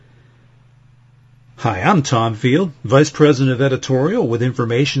Hi, I'm Tom Field, Vice President of Editorial with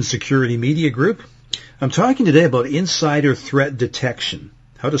Information Security Media Group. I'm talking today about insider threat detection,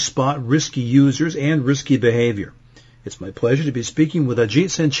 how to spot risky users and risky behavior. It's my pleasure to be speaking with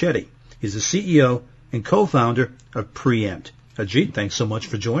Ajit Sanchetti. He's the CEO and co-founder of Preempt. Ajit, thanks so much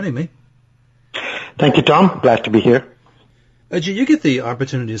for joining me. Thank you, Tom. Glad to be here. Ajit, you get the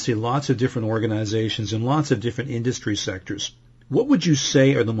opportunity to see lots of different organizations in lots of different industry sectors. What would you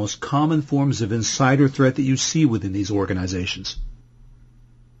say are the most common forms of insider threat that you see within these organizations?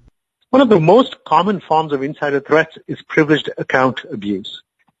 One of the most common forms of insider threats is privileged account abuse.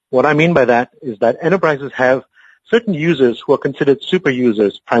 What I mean by that is that enterprises have certain users who are considered super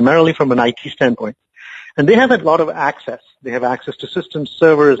users, primarily from an IT standpoint, and they have a lot of access. They have access to systems,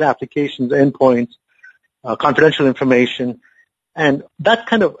 servers, applications, endpoints, confidential information, and that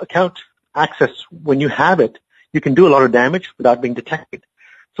kind of account access, when you have it, you can do a lot of damage without being detected.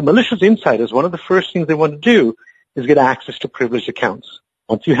 So malicious insiders, one of the first things they want to do is get access to privileged accounts.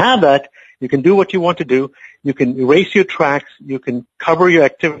 Once you have that, you can do what you want to do. You can erase your tracks. You can cover your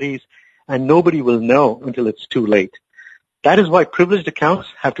activities, and nobody will know until it's too late. That is why privileged accounts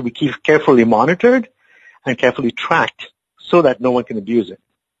have to be carefully monitored and carefully tracked so that no one can abuse it.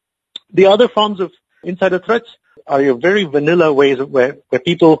 The other forms of insider threats are your very vanilla ways of where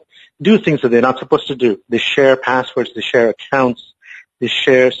people do things that they're not supposed to do. They share passwords, they share accounts, they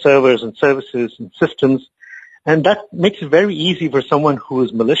share servers and services and systems, and that makes it very easy for someone who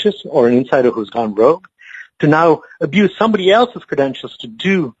is malicious or an insider who's gone rogue to now abuse somebody else's credentials to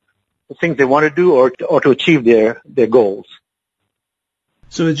do the things they want to do or to achieve their goals.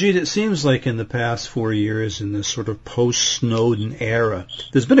 So, Ajit, it seems like in the past 4 years, in this sort of post-Snowden era,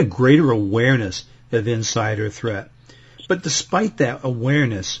 there's been a greater awareness of insider threat. But despite that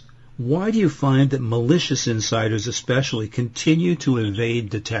awareness, why do you find that malicious insiders especially continue to evade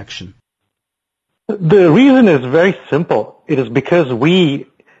detection? The reason is very simple. It is because we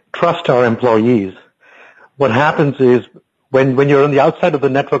trust our employees. What happens is when you're on the outside of the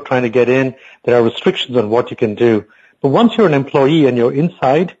network trying to get in, there are restrictions on what you can do. But once you're an employee and you're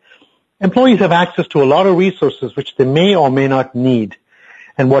inside, employees have access to a lot of resources which they may or may not need.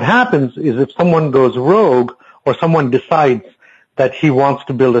 And what happens is if someone goes rogue or someone decides that he wants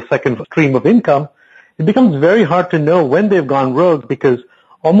to build a second stream of income, it becomes very hard to know when they've gone rogue because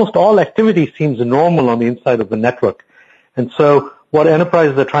almost all activity seems normal on the inside of the network. And so what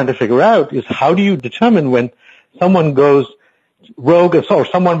enterprises are trying to figure out is how do you determine when someone goes rogue or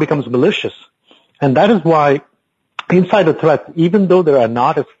someone becomes malicious. And that is why insider threats, even though they are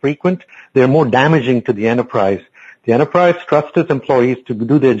not as frequent, they're more damaging to the enterprise. The enterprise trusts its employees to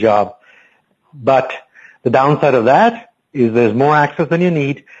do their job. But the downside of that is there's more access than you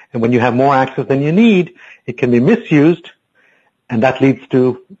need. And when you have more access than you need, it can be misused, and that leads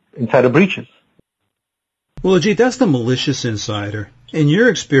to insider breaches. Well, Ajit, that's the malicious insider. In your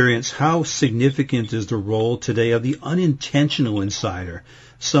experience, how significant is the role today of the unintentional insider,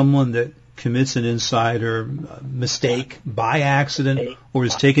 someone that commits an insider mistake by accident or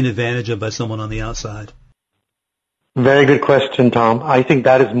is taken advantage of by someone on the outside? Very good question, Tom. I think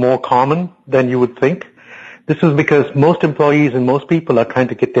that is more common than you would think. This is because most employees and most people are trying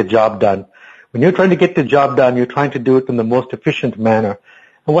to get their job done. When you're trying to get the job done, you're trying to do it in the most efficient manner.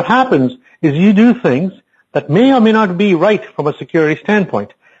 And what happens is you do things that may or may not be right from a security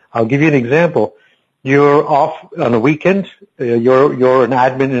standpoint. I'll give you an example. You're off on a weekend. You're an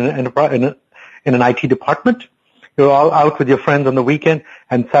admin in an IT department. You're all out with your friends on the weekend,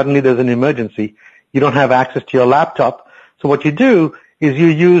 and suddenly there's an emergency. You don't have access to your laptop. So what you do is you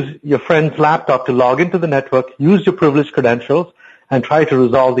use your friend's laptop to log into the network, use your privileged credentials, and try to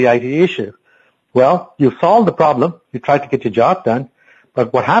resolve the IT issue. Well, you solved the problem. You tried to get your job done.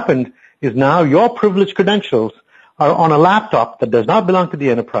 But what happened is now your privileged credentials are on a laptop that does not belong to the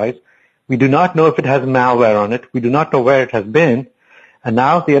enterprise. We do not know if it has malware on it. We do not know where it has been. And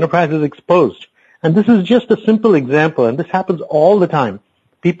now the enterprise is exposed. And this is just a simple example, and this happens all the time.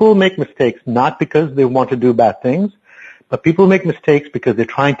 People make mistakes not because they want to do bad things, but people make mistakes because they're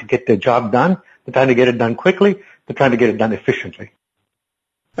trying to get their job done. They're trying to get it done quickly. They're trying to get it done efficiently.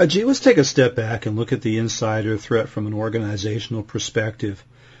 Ajit, let's take a step back and look at the insider threat from an organizational perspective.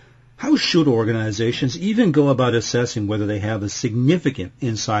 How should organizations even go about assessing whether they have a significant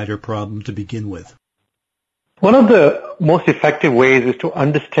insider problem to begin with? One of the most effective ways is to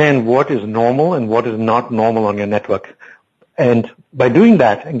understand what is normal and what is not normal on your network. And by doing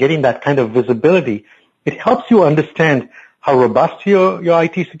that and getting that kind of visibility, it helps you understand how robust your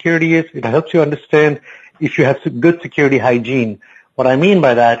IT security is. It helps you understand if you have good security hygiene. What I mean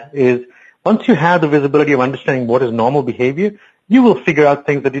by that is once you have the visibility of understanding what is normal behavior, you will figure out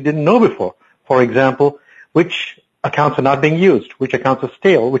things that you didn't know before. For example, which accounts are not being used, which accounts are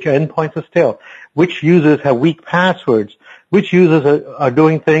stale, which endpoints are stale, which users have weak passwords, which users are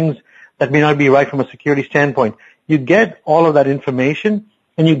doing things that may not be right from a security standpoint. You get all of that information,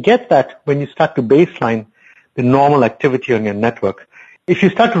 and you get that when you start to baseline the normal activity on your network. If you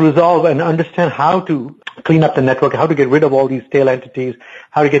start to resolve and understand how to clean up the network, how to get rid of all these stale entities,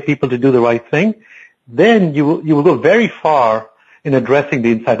 how to get people to do the right thing, then you will go very far in addressing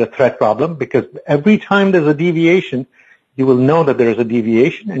the insider threat problem, because every time there's a deviation, you will know that there is a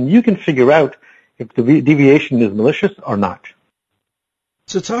deviation, and you can figure out if the deviation is malicious or not.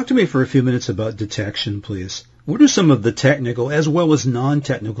 So talk to me for a few minutes about detection, please. What are some of the technical as well as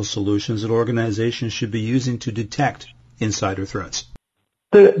non-technical solutions that organizations should be using to detect insider threats?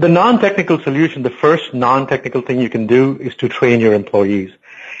 The non-technical solution, the first non-technical thing you can do is to train your employees.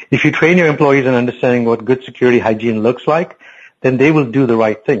 If you train your employees in understanding what good security hygiene looks like, then they will do the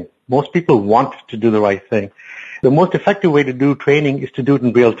right thing. Most people want to do the right thing. The most effective way to do training is to do it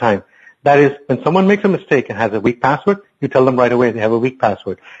in real time. That is, when someone makes a mistake and has a weak password, you tell them right away they have a weak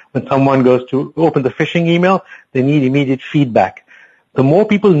password. When someone goes to open the phishing email, they need immediate feedback. The more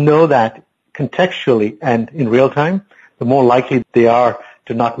people know that contextually and in real time, the more likely they are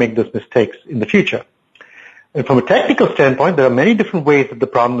to not make those mistakes in the future. And from a technical standpoint, there are many different ways that the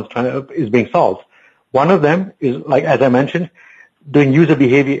problem is being solved. One of them is, like as I mentioned, doing user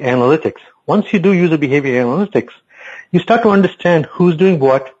behavior analytics. Once you do user behavior analytics, you start to understand who's doing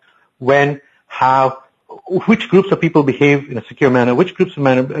what, when, how, which groups of people behave in a secure manner, which groups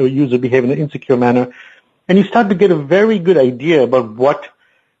of users behave in an insecure manner, and you start to get a very good idea about what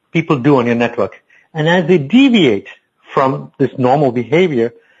people do on your network. And as they deviate from this normal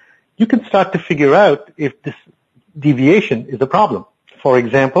behavior, you can start to figure out if this deviation is a problem. For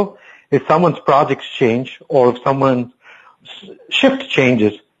example, if someone's projects change or if someone's shift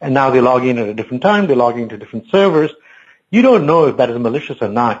changes and now they log in at a different time, they log into different servers, you don't know if that is malicious or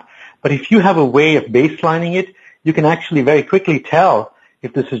not. But if you have a way of baselining it, you can actually very quickly tell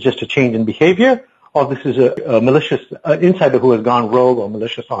if this is just a change in behavior or this is a malicious insider who has gone rogue or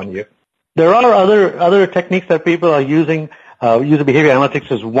malicious on you. There are other techniques that people are using. User behavior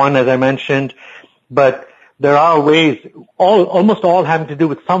analytics is one, as I mentioned, but there are ways, almost all having to do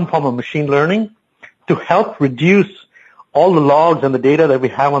with some form of machine learning, to help reduce all the logs and the data that we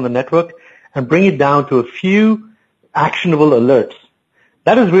have on the network and bring it down to a few actionable alerts.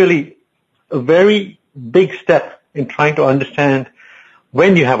 That is really a very big step in trying to understand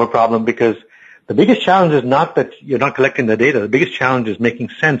when you have a problem, because the biggest challenge is not that you're not collecting the data. The biggest challenge is making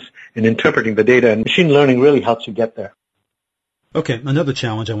sense in interpreting the data, and machine learning really helps you get there. Okay, another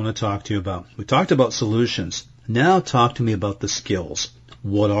challenge I want to talk to you about. We talked about solutions. Now talk to me about the skills.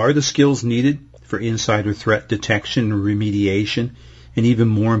 What are the skills needed for insider threat detection and remediation? And even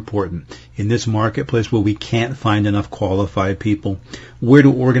more important, in this marketplace where we can't find enough qualified people, where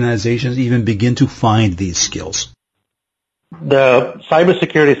do organizations even begin to find these skills? The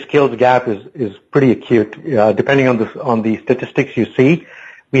cybersecurity skills gap is pretty acute. Depending on the statistics you see,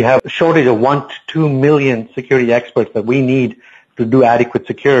 we have a shortage of 1 to 2 million security experts that we need to do adequate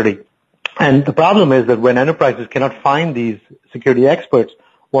security. And the problem is that when enterprises cannot find these security experts,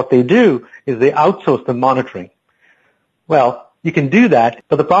 what they do is they outsource the monitoring. Well, you can do that,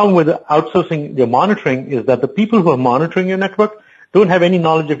 but the problem with outsourcing your monitoring is that the people who are monitoring your network don't have any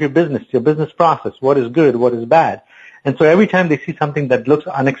knowledge of your business process, what is good, what is bad. And so every time they see something that looks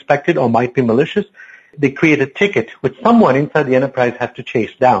unexpected or might be malicious, they create a ticket which someone inside the enterprise has to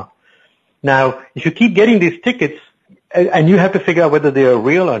chase down. Now, if you keep getting these tickets and you have to figure out whether they are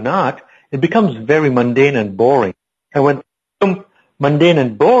real or not, it becomes very mundane and boring. And when it becomes mundane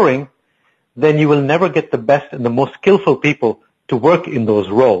and boring, then you will never get the best and the most skillful people to work in those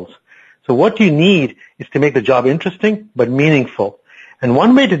roles. So what you need is to make the job interesting but meaningful. And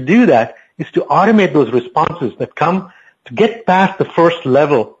one way to do that is to automate those responses that come to get past the first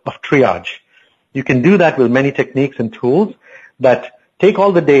level of triage. You can do that with many techniques and tools that take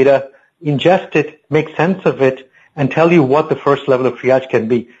all the data, ingest it, make sense of it, and tell you what the first level of triage can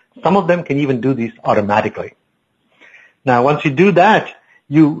be. Some of them can even do these automatically. Now, once you do that,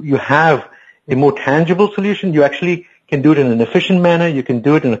 you have a more tangible solution. You actually can do it in an efficient manner. You can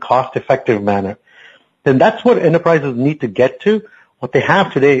do it in a cost-effective manner. Then that's what enterprises need to get to. What they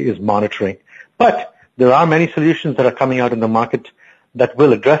have today is monitoring. But there are many solutions that are coming out in the market that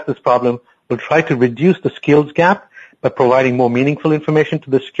will address this problem, will try to reduce the skills gap by providing more meaningful information to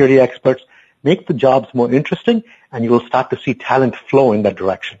the security experts, make the jobs more interesting, and you will start to see talent flow in that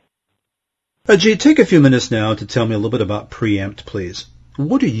direction. Ajit, take a few minutes now to tell me a little bit about Preempt, please.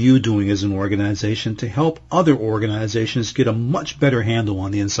 What are you doing as an organization to help other organizations get a much better handle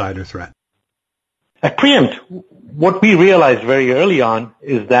on the insider threat? At Preempt, what we realized very early on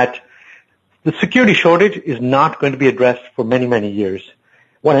is that the security shortage is not going to be addressed for many, many years.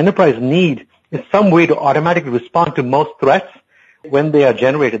 What enterprises need is some way to automatically respond to most threats when they are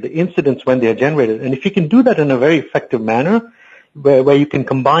generated, the incidents when they are generated. And if you can do that in a very effective manner, where you can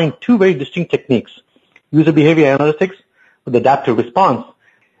combine two very distinct techniques, user behavior analytics with adaptive response,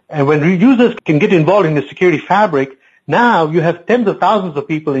 and when users can get involved in the security fabric, now you have tens of thousands of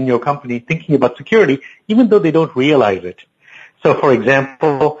people in your company thinking about security, even though they don't realize it. So, for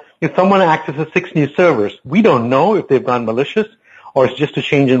example, if someone accesses 6 new servers, we don't know if they've gone malicious or it's just a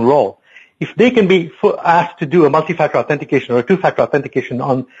change in role. If they can be asked to do a multi-factor authentication or a two-factor authentication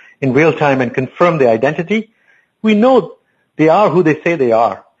in real time and confirm their identity, we know they are who they say they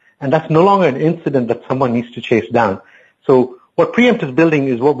are. And that's no longer an incident that someone needs to chase down. So what Preempt is building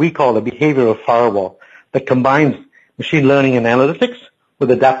is what we call a behavioral firewall that combines machine learning and analytics with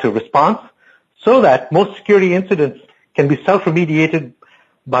adaptive response so that most security incidents can be self-remediated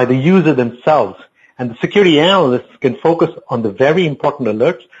by the user themselves. And the security analysts can focus on the very important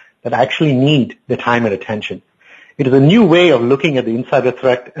alerts that actually need the time and attention. It is a new way of looking at the insider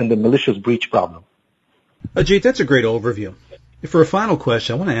threat and the malicious breach problem. Ajit, that's a great overview. For a final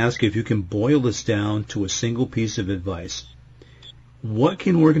question, I want to ask you if you can boil this down to a single piece of advice. What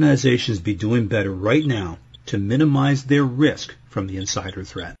can organizations be doing better right now to minimize their risk from the insider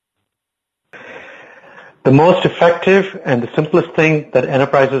threat? The most effective and the simplest thing that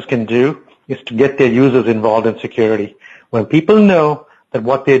enterprises can do is to get their users involved in security. When people know that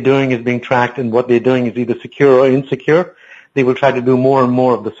what they're doing is being tracked and what they're doing is either secure or insecure, they will try to do more and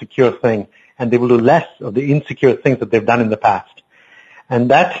more of the secure thing, and they will do less of the insecure things that they've done in the past. And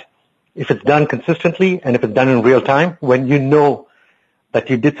that, if it's done consistently and if it's done in real time, when you know that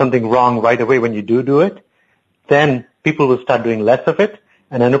you did something wrong right away when you do it, then people will start doing less of it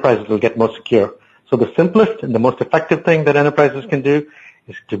and enterprises will get more secure. So the simplest and the most effective thing that enterprises can do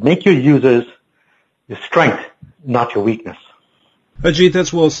is to make your users your strength, not your weakness. Ajit,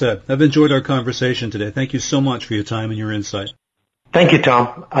 that's well said. I've enjoyed our conversation today. Thank you so much for your time and your insight. Thank you,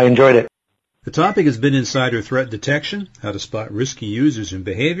 Tom. I enjoyed it. The topic has been insider threat detection, how to spot risky users and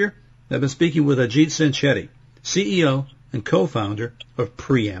behavior. I've been speaking with Ajit Sanchetti, CEO and co-founder of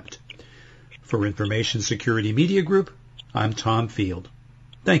Preempt. For Information Security Media Group, I'm Tom Field.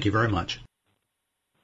 Thank you very much.